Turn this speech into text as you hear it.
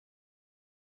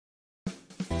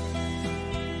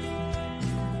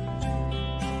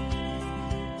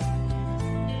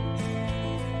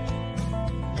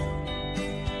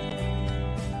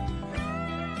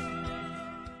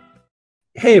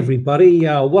Hey, everybody,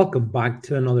 welcome back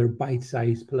to another bite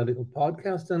sized political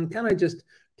podcast. And can I just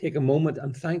take a moment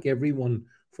and thank everyone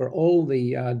for all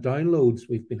the downloads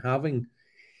we've been having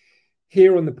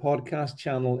here on the podcast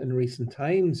channel in recent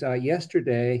times?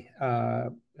 Yesterday,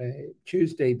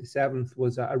 Tuesday the 7th,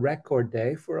 was a record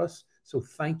day for us. So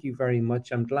thank you very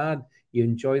much. I'm glad you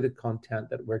enjoy the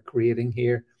content that we're creating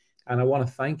here. And I want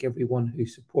to thank everyone who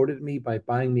supported me by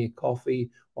buying me a coffee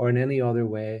or in any other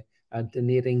way,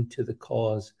 donating to the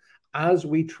cause as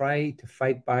we try to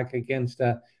fight back against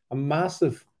a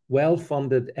massive, well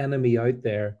funded enemy out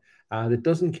there that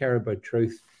doesn't care about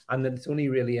truth and that's only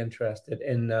really interested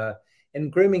in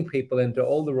grooming people into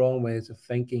all the wrong ways of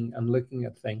thinking and looking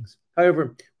at things.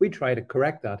 However, we try to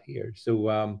correct that here.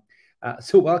 So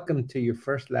welcome to your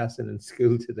first lesson in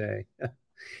school today.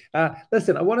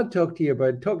 Listen, I want to talk to you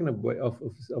about talking about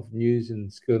of news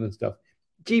and school and stuff.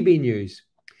 GB News.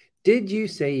 Did you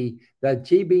see that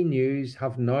GB News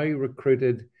have now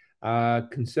recruited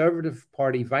Conservative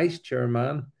Party Vice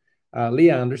Chairman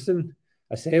Lee Anderson?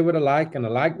 I say what I like and I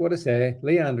like what I say.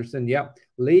 Lee Anderson, yeah.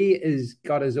 Lee is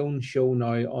got his own show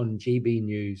now on GB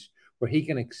News where he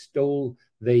can extol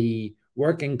the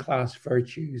working class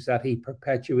virtues that he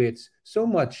perpetuates so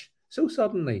much, so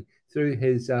suddenly through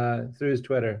his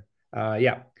Twitter.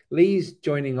 Yeah, Lee's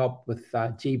joining up with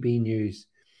GB News.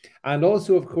 And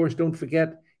also, of course, don't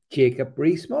forget Jacob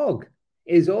Rees-Mogg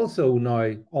is also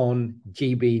now on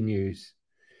GB News.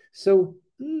 So,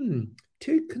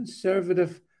 two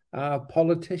conservative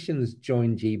politicians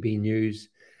join GB News,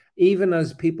 even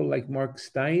as people like Mark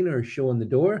Steyn are showing the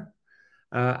door.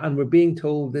 And we're being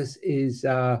told this is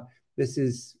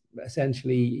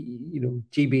essentially,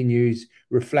 GB News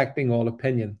reflecting all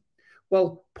opinion.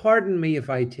 Well, pardon me if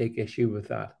I take issue with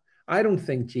that. I don't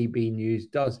think GB News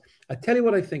does. I tell you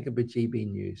what I think about GB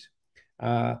News.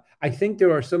 I think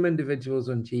there are some individuals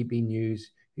on GB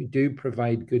News who do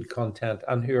provide good content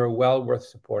and who are well worth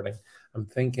supporting. I'm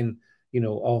thinking,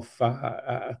 of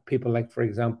people like, for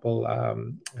example,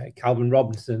 Calvin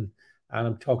Robinson, and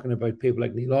I'm talking about people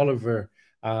like Neil Oliver.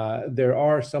 There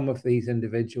are some of these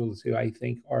individuals who I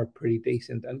think are pretty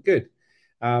decent and good.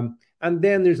 And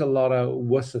then there's a lot of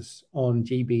wusses on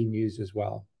GB News as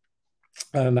well.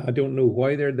 And I don't know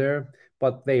why they're there,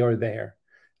 but they are there.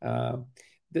 Uh,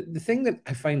 the thing that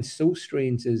I find so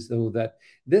strange is, though, that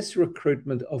this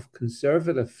recruitment of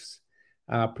conservatives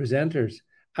presenters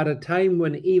at a time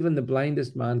when even the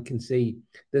blindest man can see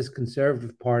this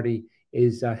conservative party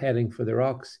is heading for the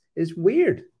rocks is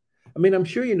weird. I mean, I'm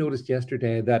sure you noticed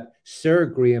yesterday that Sir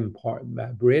Graham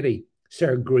Brady,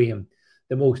 Sir Graham,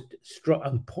 the most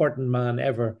important man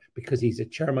ever because he's a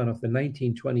chairman of the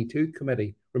 1922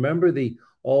 committee. Remember the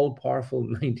all powerful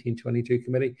 1922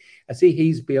 committee? I see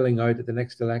he's bailing out at the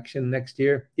next election next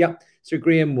year. Yeah, Sir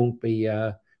Graham won't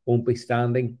be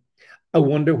standing. I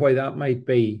wonder why that might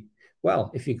be. Well,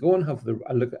 if you go and have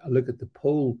a look at the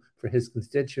poll for his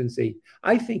constituency,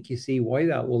 I think you see why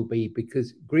that will be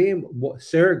because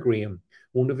Sir Graham,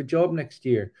 won't have a job next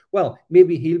year. Well,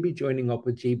 maybe he'll be joining up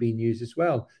with GB News as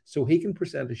well, so he can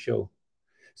present a show.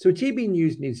 So GB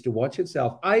News needs to watch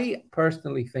itself. I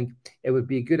personally think it would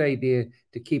be a good idea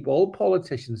to keep all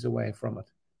politicians away from it.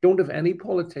 Don't have any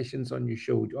politicians on your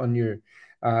show, on your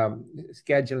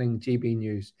scheduling GB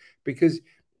News, because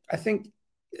I think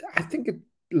I think it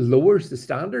lowers the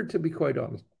standard. To be quite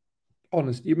honest,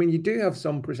 I mean, you do have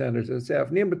some presenters. As I say,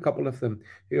 I've named a couple of them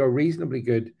who are reasonably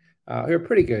good, who are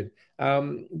pretty good.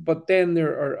 But then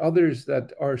there are others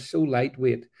that are so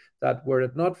lightweight that were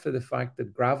it not for the fact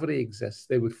that gravity exists,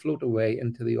 they would float away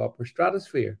into the upper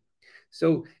stratosphere.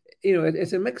 So,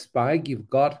 it's a mixed bag you've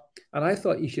got. And I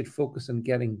thought you should focus on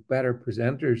getting better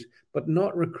presenters, but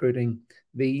not recruiting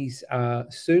these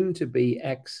soon to be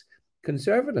ex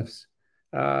conservatives,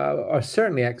 or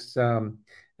certainly ex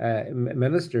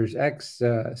ministers, ex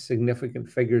significant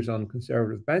figures on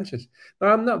conservative benches. Now,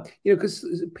 I'm not,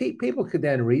 because people could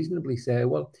then reasonably say,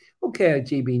 well, okay,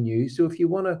 GB News, so if you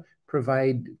want to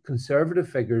provide conservative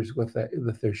figures with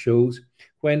their shows,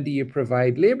 when do you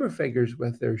provide Labour figures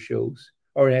with their shows,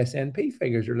 or SNP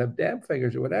figures, or Lib Dem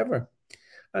figures, or whatever?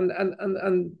 And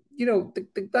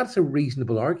that's a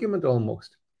reasonable argument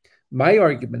almost. My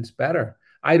argument's better.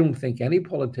 I don't think any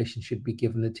politician should be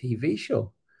given a TV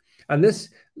show. And this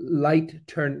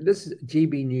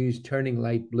GB News turning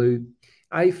light blue,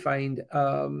 I find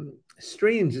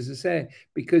strange, as I say,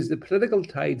 because the political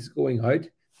tide's going out.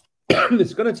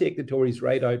 It's going to take the Tories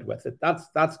right out with it.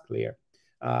 That's clear.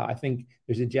 I think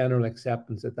there's a general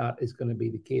acceptance that that is going to be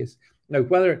the case. Now,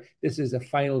 whether this is a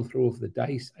final throw of the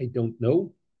dice, I don't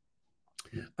know.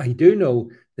 I do know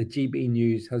that GB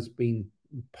News has been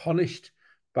punished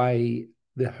by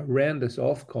the horrendous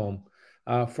Ofcom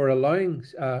for allowing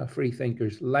free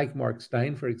thinkers like Mark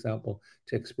Steyn, for example,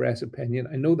 to express opinion.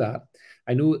 I know that.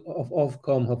 I know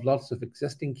Ofcom have lots of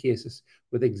existing cases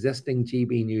with existing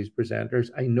GB News presenters.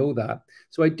 I know that.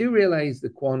 So I do realise the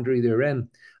quandary they're in.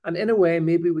 And in a way,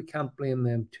 maybe we can't blame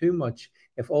them too much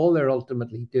if all they're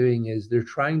ultimately doing is they're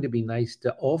trying to be nice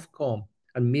to Ofcom.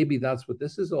 And maybe that's what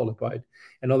this is all about.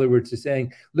 In other words, they're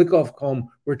saying, look, Ofcom,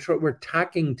 we're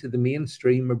tacking to the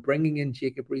mainstream. We're bringing in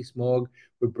Jacob Rees-Mogg.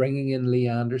 We're bringing in Lee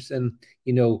Anderson.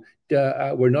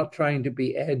 We're not trying to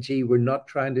be edgy. We're not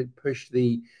trying to push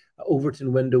the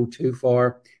Overton window too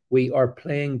far. We are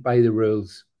playing by the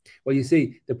rules. Well, you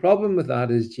see, the problem with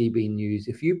that is GB News.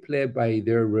 If you play by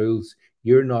their rules,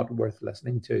 you're not worth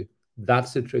listening to.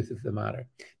 That's the truth of the matter.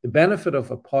 The benefit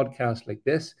of a podcast like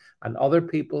this and other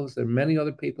people's, there are many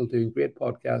other people doing great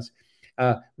podcasts.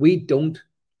 We don't,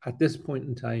 at this point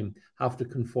in time, have to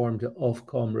conform to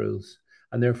Ofcom rules.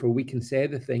 And therefore, we can say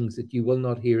the things that you will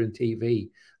not hear in TV.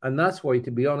 And that's why,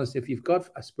 to be honest, if you've got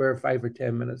a spare 5 or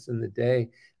 10 minutes in the day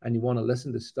and you want to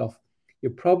listen to stuff,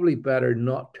 you're probably better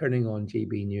not turning on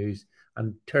GB News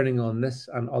and turning on this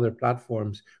and other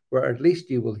platforms where at least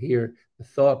you will hear the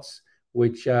thoughts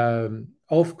which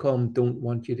Ofcom don't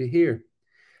want you to hear.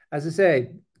 As I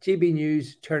say, GB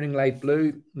News turning light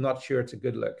blue, not sure it's a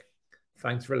good look.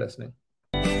 Thanks for listening.